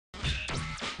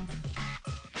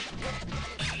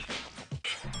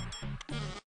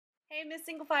Hey, Miss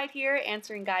Singlified here,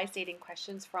 answering guys dating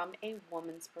questions from a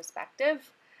woman's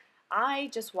perspective. I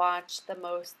just watched the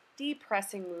most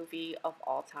depressing movie of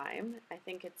all time. I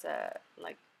think it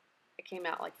came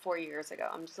out like 4 years ago.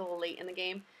 I'm just a little late in the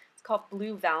game. It's called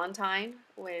Blue Valentine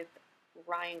with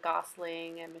Ryan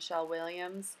Gosling and Michelle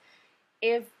Williams.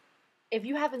 If if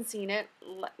you haven't seen it,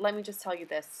 let me just tell you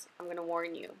this. I'm going to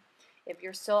warn you. If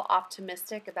you're still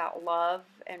optimistic about love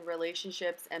and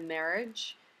relationships and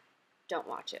marriage, don't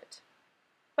watch it.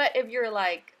 But if you're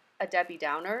like a Debbie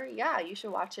Downer, yeah, you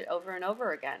should watch it over and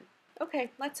over again.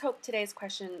 Okay, let's hope today's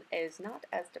question is not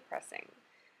as depressing.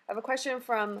 I have a question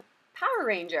from Power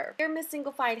Ranger. Dear Miss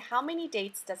Singlified, how many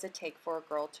dates does it take for a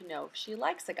girl to know if she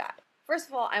likes a guy? First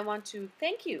of all, I want to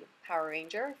thank you, Power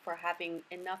Ranger, for having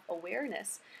enough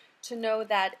awareness to know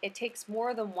that it takes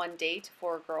more than one date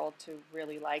for a girl to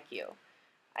really like you.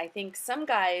 I think some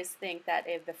guys think that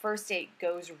if the first date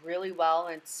goes really well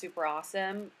and it's super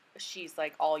awesome, she's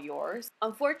like all yours.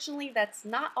 Unfortunately, that's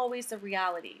not always the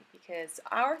reality because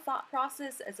our thought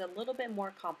process is a little bit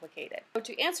more complicated. So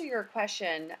to answer your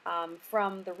question,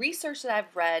 from the research that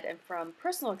I've read and from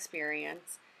personal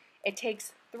experience, it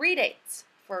takes 3 dates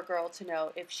for a girl to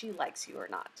know if she likes you or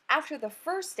not. After the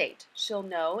first date, she'll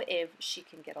know if she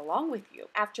can get along with you.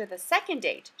 After the second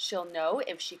date, she'll know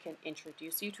if she can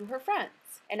introduce you to her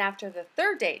friends. And after the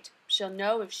third date, she'll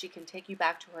know if she can take you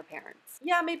back to her parents.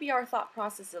 Yeah, maybe our thought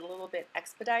process is a little bit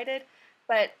expedited,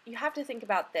 but you have to think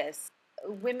about this.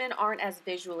 Women aren't as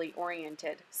visually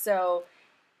oriented, so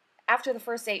after the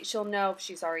first date, she'll know if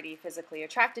she's already physically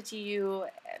attracted to you.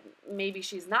 Maybe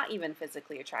she's not even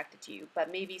physically attracted to you,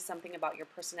 but maybe something about your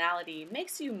personality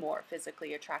makes you more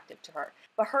physically attractive to her.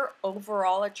 But her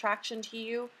overall attraction to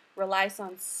you relies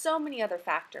on so many other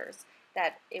factors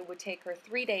that it would take her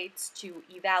 3 dates to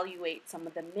evaluate some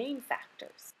of the main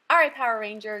factors. All right, Power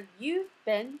Ranger, you've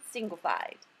been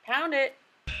singlified. Pound it.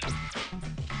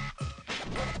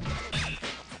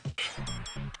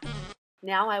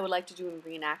 Now I would like to do a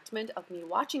reenactment of me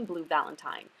watching Blue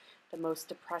Valentine, the most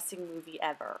depressing movie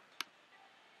ever.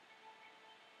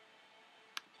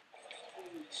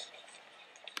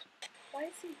 Why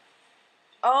is he?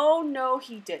 Oh, no,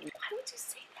 he didn't. Why would you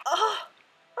say that? Oh,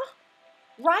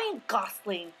 Ryan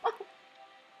Gosling. I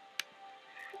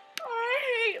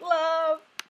hate love.